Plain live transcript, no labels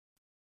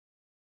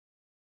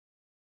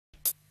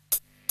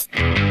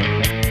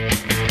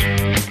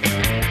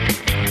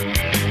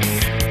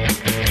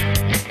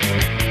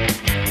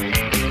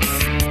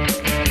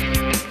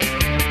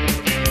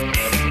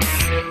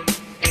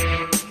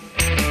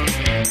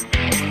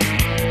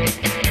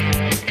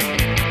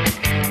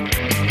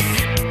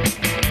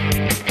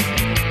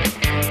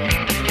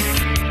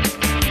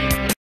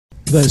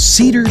The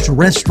Cedars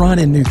restaurant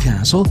in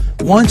Newcastle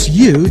wants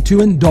you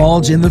to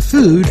indulge in the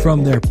food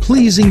from their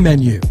pleasing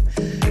menu.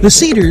 The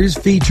Cedars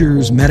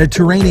features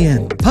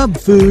Mediterranean, pub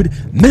food,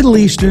 Middle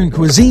Eastern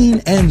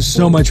cuisine, and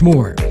so much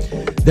more.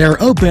 They're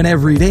open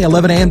every day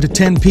 11 a.m. to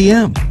 10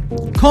 p.m.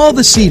 Call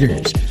the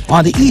Cedars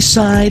on the east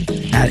side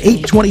at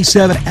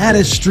 827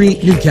 Addis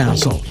Street,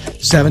 Newcastle.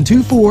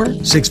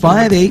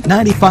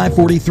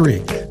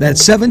 724-658-9543.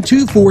 That's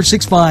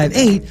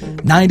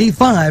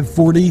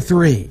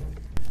 724-658-9543.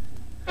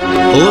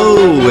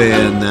 Hello,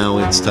 and now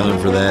it's time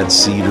for that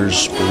Cedars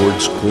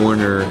Sports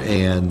Corner,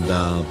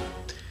 and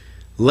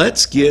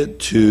let's get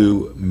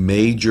to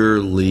Major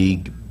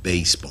League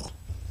Baseball.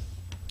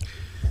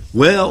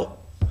 Well,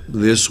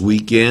 this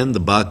weekend, the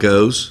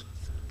Buccos,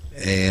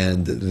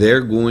 and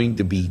they're going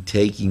to be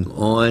taking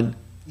on,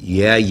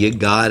 yeah, you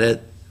got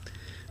it,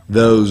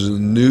 those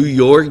New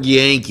York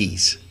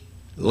Yankees.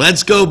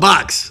 Let's go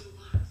Bucks.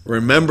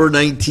 Remember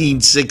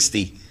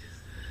 1960.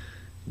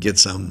 Get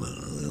some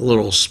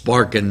little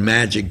spark and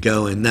magic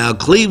going. Now,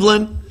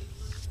 Cleveland,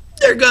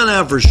 they're going to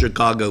have for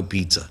Chicago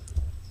pizza.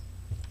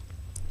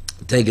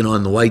 Taking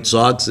on the White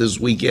Sox this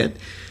weekend.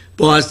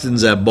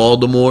 Boston's at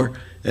Baltimore.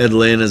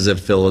 Atlanta's at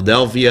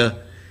Philadelphia.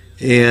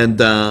 And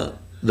the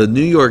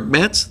New York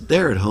Mets,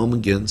 they're at home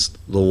against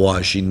the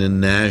Washington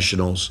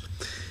Nationals.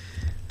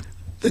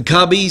 The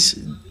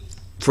Cubbies,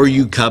 for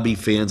you Cubby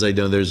fans, I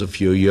know there's a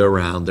few of you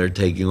around, they're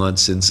taking on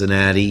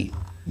Cincinnati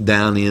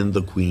down in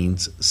the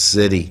Queens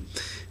City.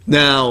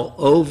 Now,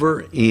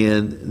 over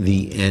in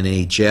the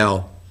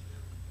NHL,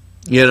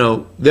 you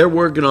know, they're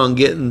working on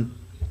getting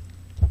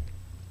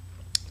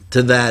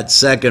to that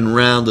second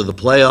round of the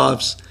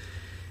playoffs,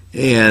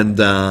 and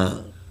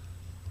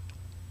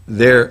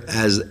there,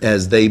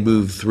 as they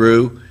move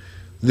through,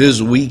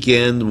 this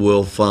weekend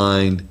we'll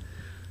find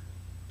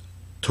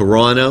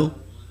Toronto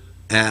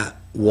at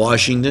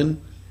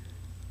Washington,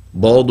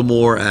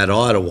 Baltimore at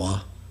Ottawa,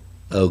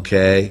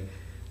 okay,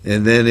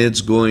 and then it's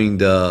going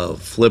to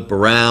flip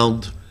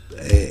around,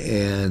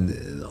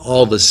 and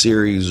all the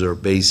series are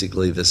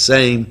basically the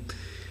same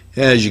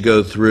as you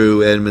go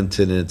through.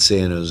 Edmonton at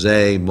San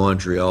Jose,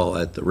 Montreal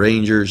at the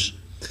Rangers,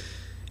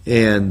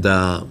 and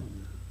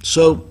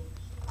so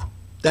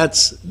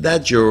that's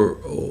your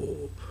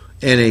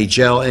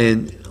NHL.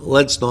 And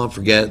let's not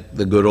forget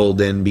the good old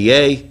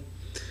NBA,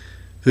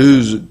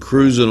 who's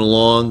cruising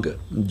along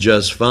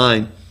just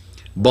fine.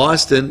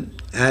 Boston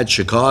at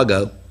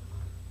Chicago,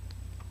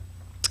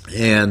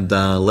 and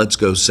let's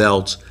go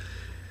Celts.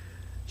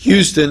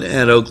 Houston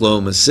at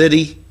Oklahoma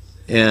City,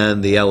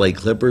 and the LA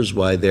Clippers,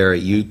 why, they're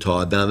at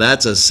Utah. Now,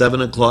 that's a 7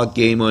 o'clock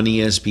game on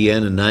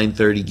ESPN, a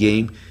 9:30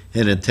 game,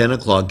 and a 10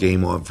 o'clock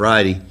game on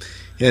Friday.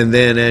 And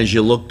then as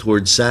you look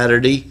towards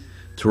Saturday,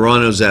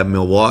 Toronto's at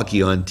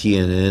Milwaukee on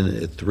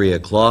TNN at 3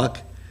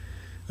 o'clock,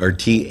 or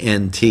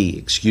TNT,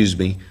 excuse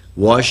me.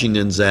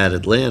 Washington's at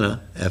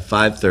Atlanta at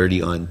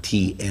 5:30 on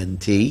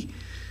TNT.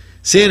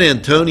 San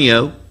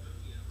Antonio,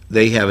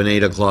 they have an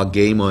 8 o'clock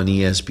game on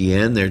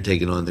ESPN. They're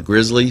taking on the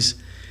Grizzlies.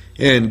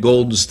 And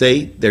Golden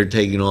State, they're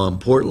taking on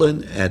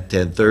Portland at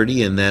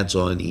 10:30, and that's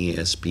on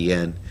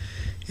ESPN.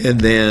 And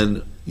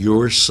then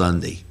your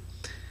Sunday.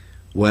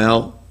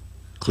 Well,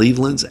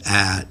 Cleveland's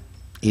at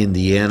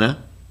Indiana.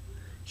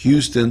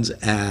 Houston's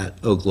at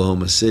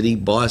Oklahoma City.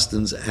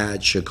 Boston's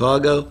at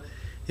Chicago.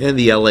 And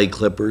the LA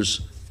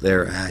Clippers,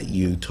 they're at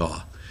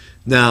Utah.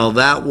 Now,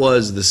 that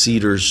was the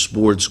Cedars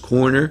Sports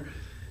Corner.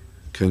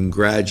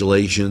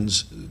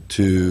 Congratulations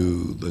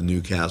to the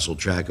Newcastle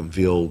Track and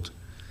Field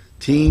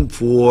team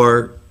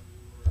for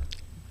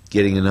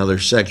getting another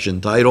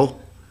section title.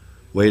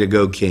 Way to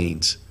go,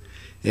 Canes.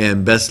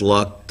 And best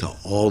luck to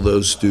all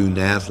those student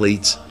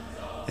athletes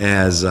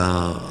as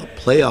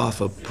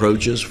playoff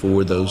approaches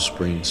for those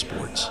spring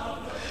sports.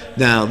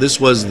 Now, this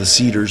was the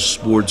Cedars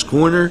Sports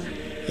Corner,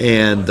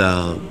 and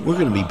we're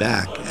going to be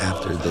back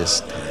after this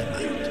time.